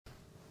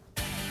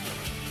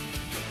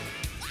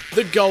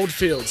The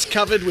Goldfields,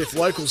 covered with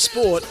local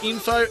sport,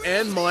 info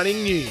and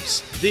mining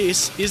news.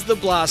 This is the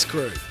Blast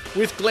Crew,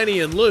 with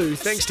Glennie and Lou,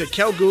 thanks to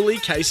Kalgoorlie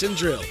Case and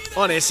Drill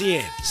on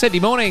SEN. Saturday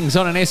mornings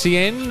on an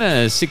SEN,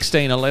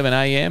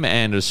 16:11am,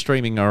 and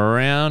streaming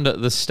around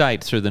the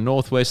state through the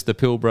northwest, the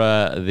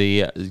Pilbara,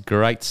 the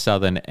Great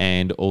Southern,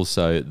 and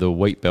also the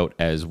Wheatbelt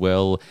as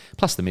well,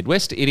 plus the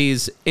Midwest. It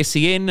is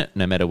SEN.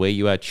 No matter where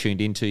you are tuned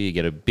into, you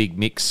get a big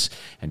mix.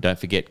 And don't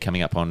forget,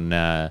 coming up on,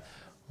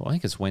 I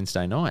think it's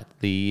Wednesday night,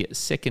 the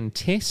second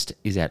test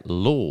is at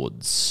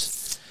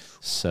Lords.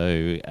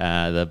 So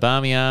the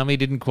Barmy Army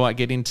didn't quite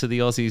get into the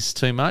Aussies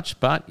too much,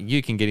 but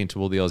you can get into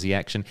all the Aussie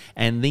action.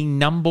 And the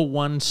number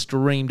one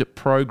streamed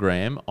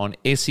program on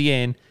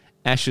SEN,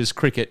 Ashes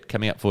Cricket,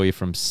 coming up for you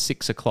from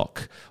 6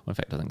 o'clock. Well, in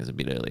fact, I think it's a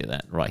bit earlier than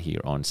that, right here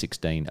on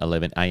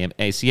 16:11am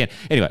SEN.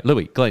 Anyway,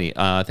 Louis, Glennie,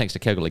 thanks to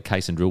Kalgoorlie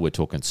Case and Drill, we're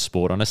talking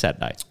sport on a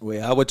Saturday. We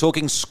are. We're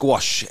talking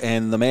squash,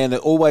 and the man that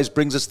always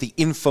brings us the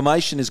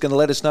information is going to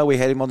let us know. We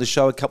had him on the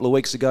show a couple of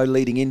weeks ago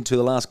leading into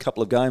the last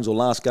couple of games, or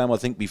last game, I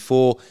think,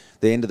 before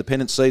the end of the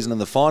pennant season and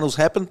the finals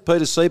happened.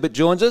 Peter Siebert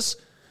joins us.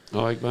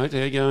 Hi, mate. How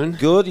you going?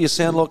 Good. You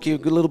sound like you're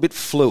a little bit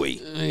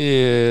fluey.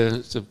 Yeah,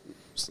 it's a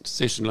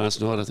session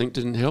last night, I think,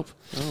 didn't help.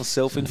 Oh,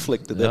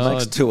 self-inflicted. That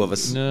makes two of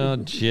us. No,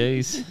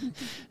 jeez.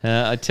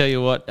 I tell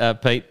you what,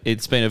 Pete,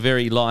 it's been a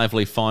very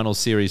lively final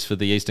series for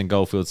the Eastern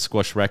Goldfields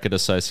Squash Racket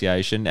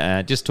Association.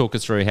 Just talk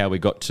us through how we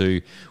got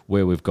to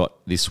where we've got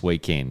this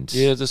weekend.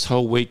 Yeah, this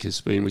whole week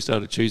has been, we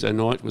started Tuesday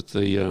night with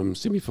the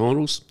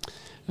semi-finals.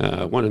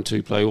 1 and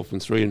 2 play off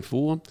and 3 and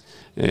 4.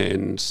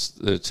 And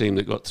the team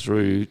that got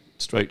through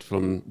straight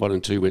from 1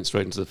 and 2 went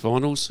straight into the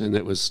finals. And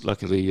that was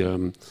luckily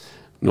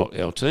not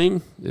our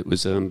team. It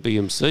was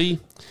BMC.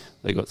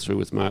 They got through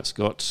with Mark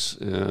Scott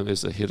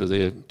as the head of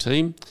their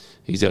team.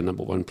 He's our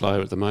number one player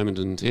at the moment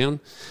in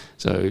town.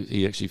 So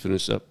he actually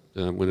finished up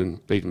winning,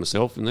 beating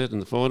himself in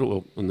the final,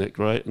 or in that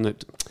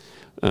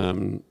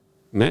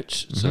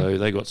match. Mm-hmm. So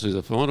they got through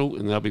the final,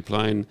 and they'll be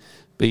playing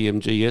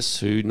BMGS,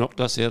 who knocked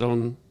us out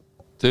on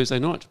Thursday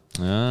night.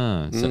 So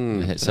how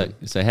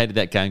did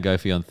that game go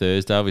for you on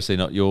Thursday? Obviously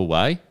not your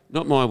way.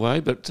 Not my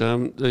way, but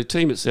the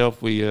team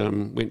itself, we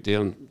went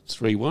down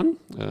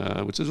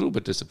 3-1, which is a little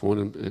bit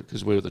disappointing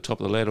because we were at the top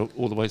of the ladder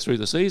all the way through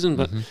the season,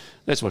 but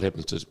that's what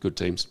happens to good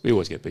teams. We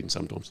always get beaten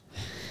sometimes.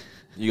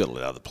 You got to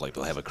let other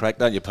people have a crack,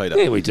 don't you, Peter?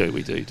 Yeah, we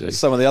do.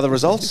 Some of the other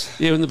results?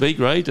 Yeah, in the B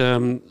grade,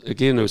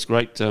 again, it was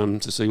great to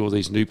see all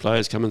these new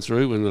players coming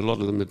through, and a lot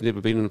of them have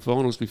never been in the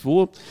finals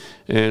before.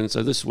 And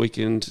so this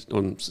weekend,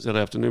 on Saturday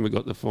afternoon, we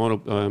got the final,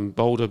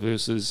 Boulder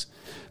versus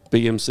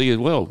BMC as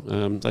well.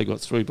 They got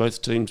through,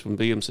 both teams from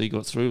BMC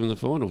got through in the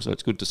final, so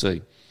it's good to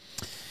see.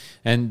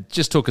 And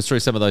just talk us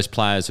through some of those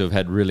players who have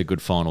had really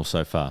good finals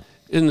so far.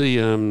 In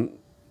the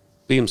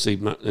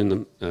BMC in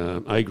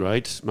the A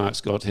grade, Mark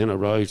Scott, Hannah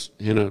Rose.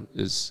 Hannah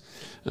is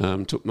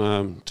took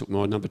my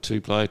number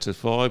 2 player to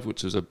 5,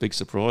 which was a big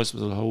surprise for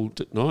the whole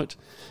night.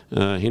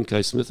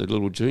 Henke Smith, a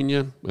little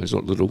junior. Well, he's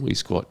not little,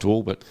 he's quite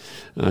tall, but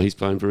he's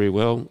playing very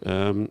well.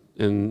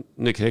 And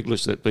Nick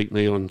Haglish, that beat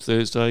me on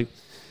Thursday.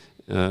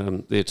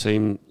 Their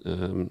team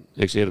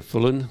actually had a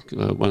fill-in.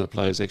 One of the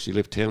players actually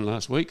left town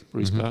last week,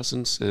 Bruce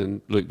Parsons,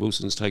 and Luke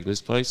Wilson's taken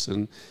his place,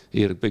 and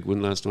he had a big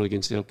win last night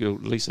against our girl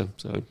Lisa.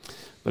 So,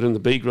 but in the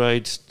B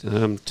grade,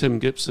 Tim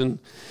Gibson,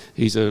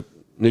 he's a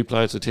new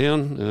player to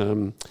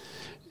town.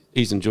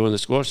 He's enjoying the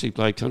squash. He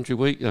played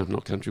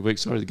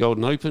the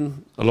Golden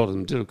Open. A lot of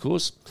them did, of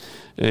course.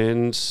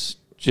 And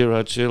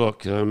Gerard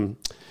Sherlock,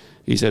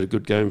 he's had a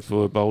good game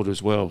for Boulder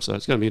as well, so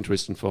it's going to be an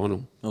interesting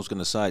final. I was going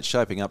to say, it's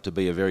shaping up to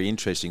be a very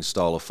interesting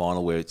style of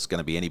final where it's going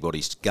to be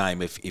anybody's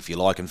game, if you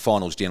like, and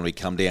finals generally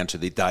come down to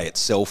the day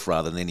itself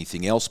rather than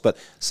anything else. But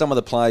some of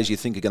the players you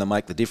think are going to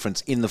make the difference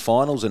in the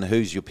finals, and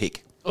who's your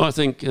pick? I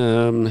think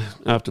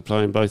after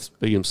playing both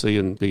BMC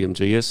and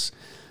BMGS,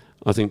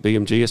 I think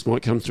BMGS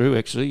might come through,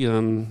 actually,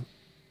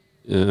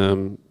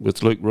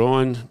 with Luke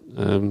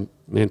Ryan,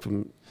 man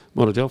from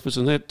Monadelphous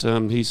and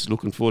that. He's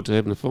looking forward to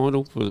having a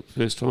final for the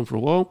first time for a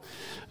while.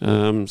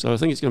 So I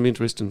think it's going to be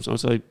interesting. So I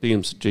say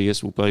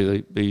BMGS will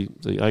be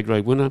the A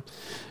grade winner.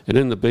 And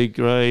in the B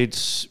grade,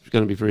 it's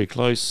going to be very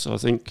close. I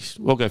think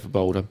I'll go for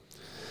Boulder.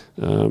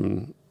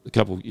 A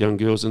couple of young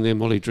girls in there.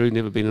 Molly Drew,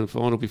 never been in a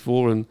final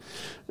before, and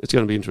it's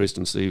going to be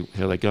interesting to see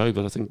how they go,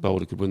 but I think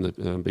Boulder could win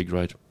the B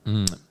grade.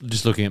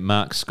 Just looking at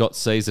Mark Scott's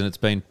season, it's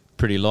been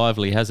pretty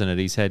lively, hasn't it?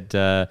 He's had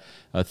a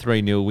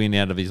 3-0 win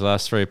out of his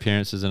last 3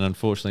 appearances, and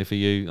unfortunately for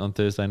you, on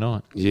Thursday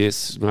night.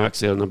 Yes,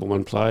 Mark's our number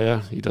 1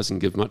 player. He doesn't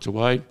give much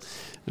away.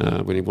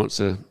 When he wants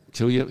to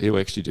kill you, he'll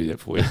actually do that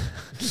for you.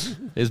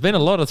 There's been a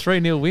lot of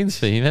 3-0 wins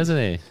for him, hasn't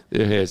there?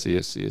 There has,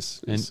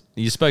 yes. And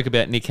you spoke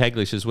about Nick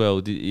Haglish as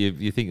well. Do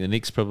you think the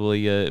Nick's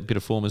probably a bit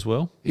of form as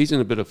well? He's in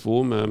a bit of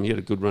form. He had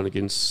a good run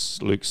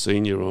against Luke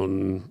Senior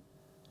on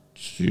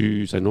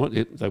Tuesday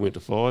night. They went to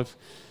 5.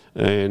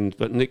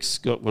 But Nick's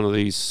got one of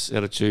these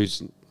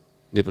attitudes.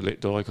 never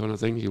let die kind of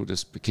thing. He'll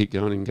just keep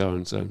going and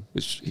going. So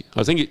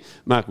I think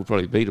Mark will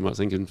probably beat him, I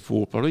think, in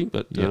 4 probably,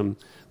 but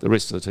the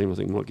rest of the team, I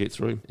think, might get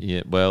through.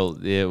 Well,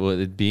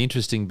 it'd be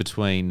interesting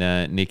between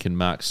Nick and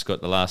Mark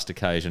Scott. The last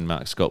occasion,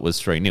 Mark Scott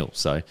was 3-0.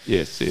 So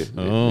yes,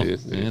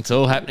 it's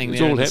all happening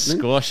there in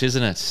squash,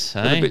 isn't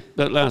it?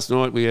 But last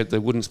night we had the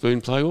wooden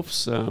spoon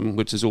playoffs,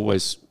 which is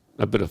always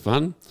a bit of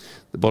fun.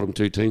 The bottom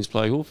 2 teams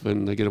play off,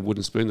 and they get a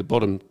wooden spoon.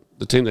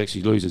 The team that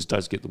actually loses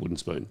does get the wooden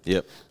spoon.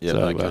 Yep.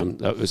 So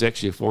it was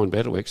actually a fine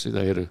battle. Actually,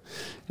 they had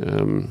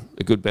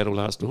a good battle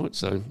last night,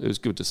 so it was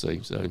good to see.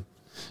 So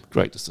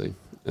great to see.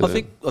 I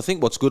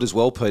think what's good as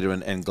well, Peter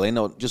and Glenn,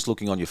 just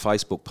looking on your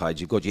Facebook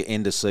page, you've got your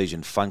end of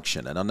season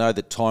function, and I know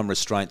that time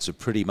restraints are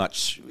pretty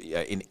much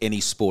in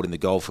any sport in the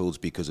Goldfields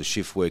because of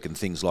shift work and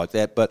things like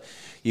that. But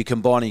you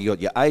combine, you've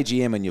got your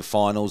AGM and your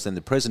finals, then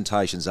the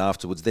presentations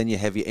afterwards, then you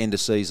have your end of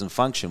season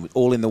function,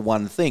 all in the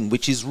one thing,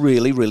 which is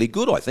really, really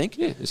good, I think.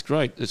 Yeah, it's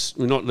great.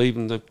 We're not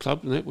leaving the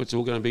club and that. It's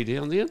all going to be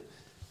down there.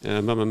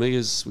 Mamma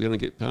Mia's, we're going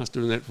to get past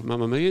doing that for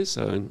Mamma Mia's,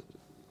 so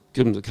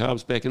give them the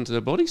carbs back into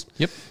their bodies.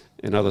 Yep.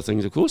 And other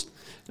things, of course.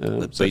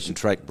 The Beaten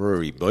Track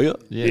Brewery beer.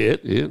 Yeah.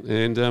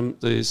 And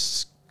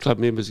there's club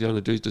members going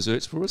to do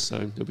desserts for us, so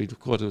it'll be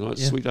quite a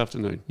nice, sweet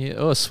afternoon.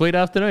 Yeah, sweet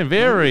afternoon.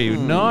 Very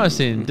nice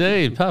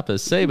indeed. Papa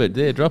Siebert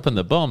there dropping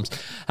the bombs.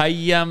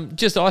 Hey, I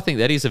think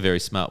that is a very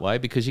smart way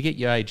because you get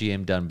your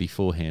AGM done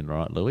beforehand,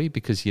 right, Louis?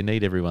 Because you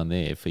need everyone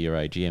there for your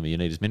AGM. You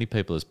need as many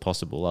people as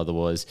possible.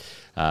 Otherwise,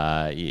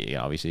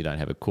 obviously you don't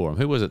have a quorum.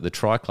 Who was it? The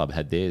Tri Club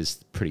had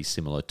theirs pretty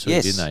similar too,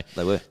 didn't they?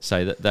 They were.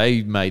 So that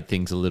they made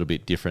things a little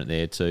bit different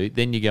there too.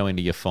 Then you go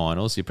into your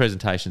finals. Your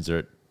presentations are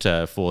at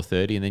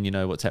 4:30, and then you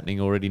know what's happening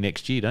already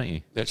next year, don't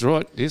you? That's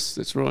right. Yes,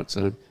 that's right.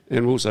 So,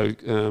 and also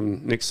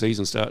next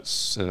season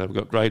starts. We've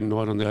got grading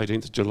night on the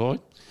 18th of July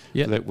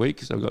for that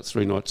week. So we've got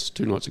 2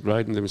 nights of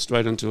grading, then we're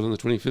straight until on the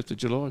 25th of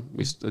July.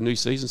 The new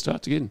season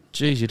starts again.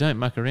 Geez, you don't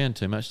muck around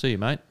too much, do you,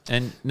 mate?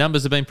 And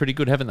numbers have been pretty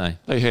good, haven't they?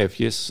 They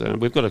have. Yes,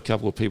 we've got a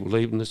couple of people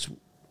leaving this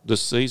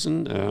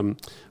season,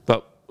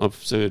 but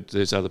I've heard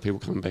there's other people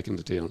coming back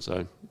into town,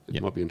 so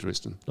it might be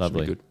interesting.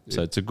 Lovely. Good. Yeah.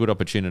 So it's a good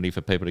opportunity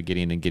for people to get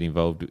in and get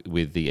involved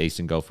with the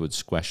Eastern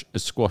Goldfields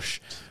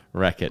Squash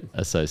Racket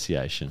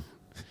Association.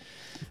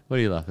 What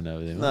are you laughing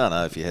over there, mate?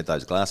 No, if you had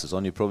those glasses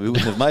on, you probably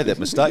wouldn't have made that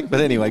mistake.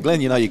 But anyway,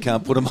 Glenn, you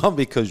can't put them on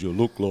because you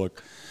look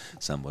like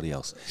somebody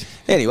else.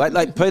 Anyway,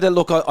 Peter,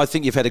 look, I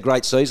think you've had a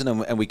great season,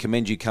 and we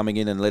commend you coming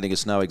in and letting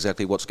us know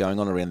exactly what's going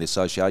on around the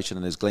association.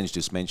 And as Glenn's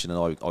just mentioned,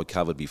 and I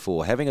covered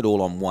before, having it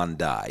all on one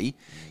day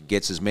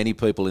gets as many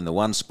people in the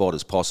one spot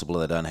as possible,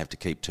 and they don't have to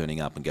keep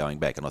turning up and going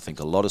back. And I think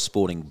a lot of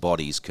sporting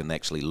bodies can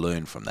actually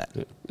learn from that.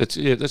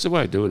 Yeah, that's a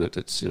way of doing it.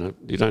 It's you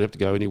don't have to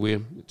go anywhere.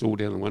 It's all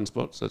down in one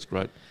spot, so that's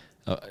great.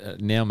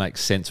 Now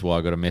makes sense why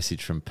I got a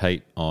message from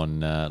Pete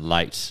on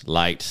late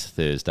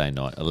Thursday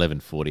night,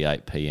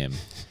 11:48 p.m.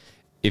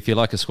 If you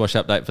like a squash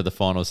update for the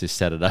finals this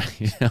Saturday,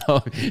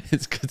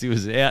 it's because he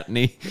was out and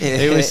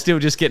he was still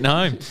just getting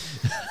home.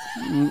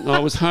 I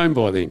was home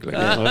by then,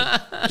 Glenn.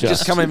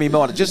 Just come in my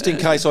mind, just in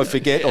case I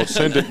forget, I'll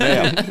send it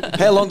now.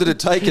 How long did it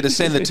take you to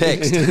send the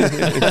text?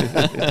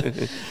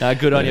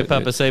 Good on you,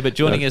 Papa C. But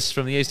joining us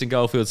from the Eastern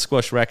Goldfields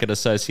Squash Racket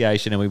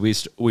Association, and we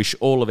wish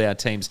all of our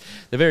teams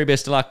the very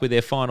best of luck with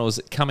their finals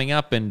coming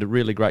up, and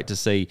really great to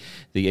see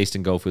the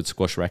Eastern Goldfields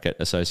Squash Racket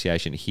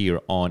Association here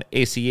on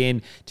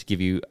SEN to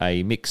give you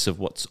a mix of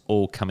what's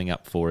all coming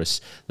up for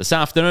us this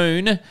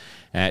afternoon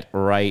at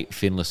Ray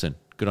Finlayson.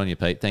 Good on you,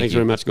 Pete. Thanks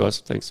very much, guys.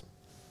 Thanks.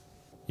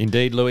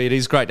 Indeed, Louis. It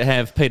is great to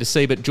have Peter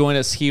Siebert join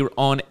us here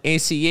on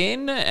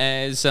SEN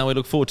as we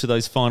look forward to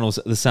those finals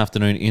this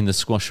afternoon in the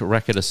Squash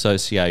Racket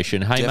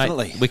Association. Hey,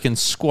 Definitely. Mate, we can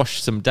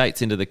squash some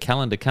dates into the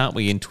calendar, can't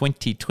we, in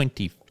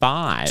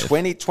 2025?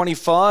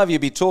 2025, you'll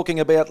be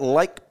talking about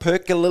Lake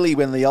Perkalilly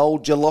when the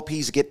old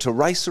jalopies get to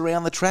race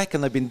around the track,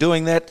 and they've been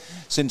doing that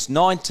since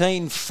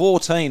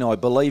 1914, I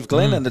believe,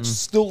 Glenn, and it's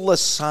still the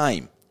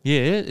same.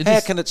 Yeah.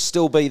 How can it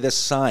still be the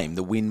same?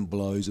 The wind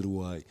blows it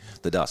away,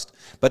 the dust.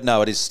 But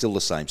no, it is still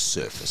the same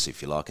surface,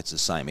 if you like. It's the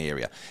same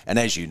area. And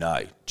as you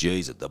know,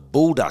 geez, the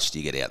bull dust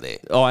you get out there.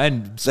 Oh,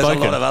 and there's a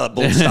lot of other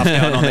bull stuff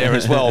going on there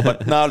as well.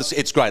 But no,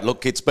 it's great.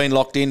 Look, it's been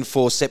locked in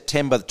for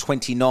September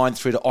 29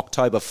 through to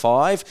October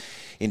 5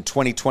 in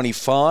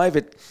 2025.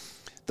 I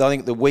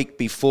think the week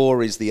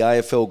before is the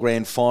AFL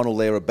Grand Final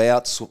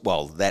thereabouts.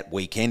 Well, that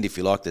weekend, if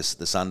you like, the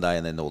Sunday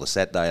or the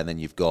Saturday, and then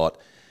you've got...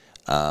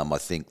 I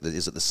think,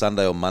 is it the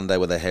Sunday or Monday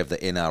where they have the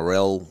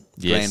NRL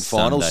Grand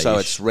Final? Sunday-ish. So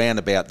it's round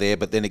about there,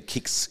 but then it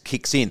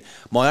kicks in.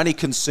 My only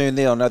concern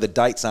there, I know the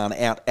dates aren't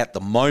out at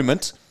the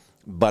moment,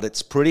 but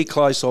it's pretty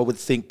close, I would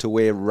think, to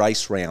where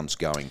race round's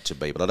going to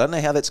be. But I don't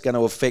know how that's going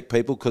to affect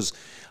people because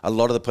a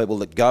lot of the people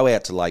that go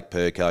out to Lake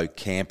Perko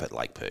camp at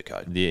Lake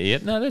Perko. Yeah,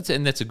 no,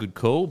 that's a good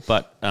call.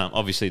 But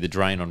obviously the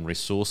drain on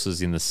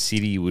resources in the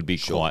city would be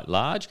quite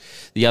large.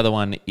 The other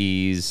one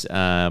is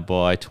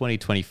by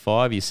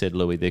 2025, you said,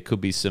 Louis, there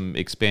could be some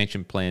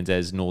expansion plans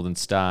as Northern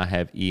Star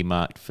have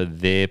earmarked for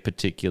their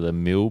particular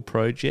mill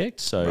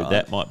project. So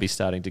that might be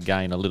starting to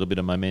gain a little bit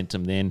of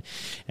momentum then.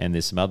 And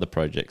there's some other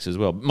projects as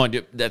well. Mind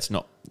you, that's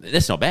not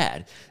that's not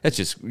bad. That's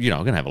just,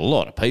 going to have a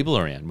lot of people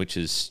around, which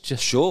is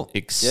just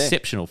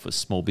exceptional for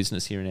small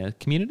business here in our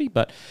community.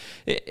 But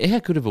how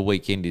good of a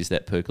weekend is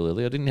that,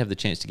 Perkalilly? I didn't have the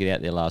chance to get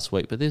out there last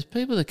week, but there's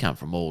people that come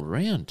from all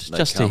around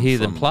just to hear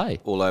them play.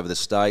 All over the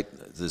state.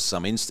 There's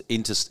some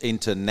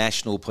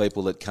international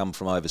people that come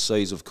from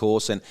overseas, of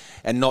course, and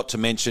not to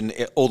mention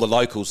all the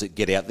locals that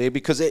get out there,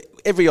 because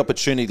every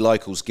opportunity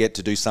locals get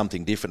to do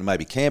something different,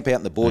 maybe camp out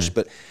in the bush,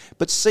 but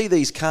see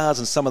these cars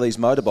and some of these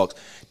motorbikes.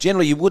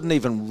 Generally, you wouldn't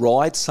even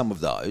ride some of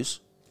those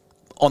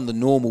on the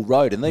normal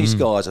road, and these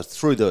guys are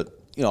through the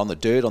on the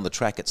dirt, on the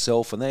track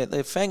itself, and they're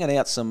fanging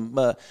out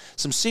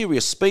some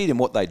serious speed in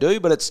what they do.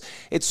 But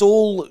it's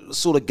all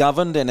sort of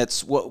governed, and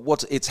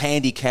it's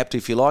handicapped,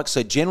 if you like.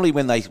 So generally,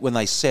 when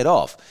they set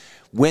off,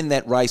 when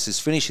that race is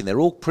finishing, they're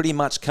all pretty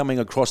much coming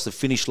across the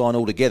finish line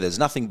all together. There's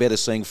nothing better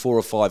seeing 4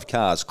 or 5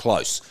 cars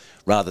close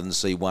rather than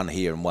see one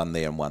here and one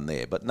there and one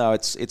there. But no,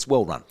 it's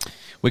well run.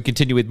 We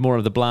continue with more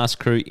of the Blast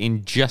Crew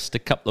in just a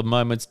couple of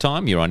moments'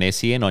 time. You're on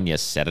SEN on your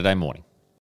Saturday morning.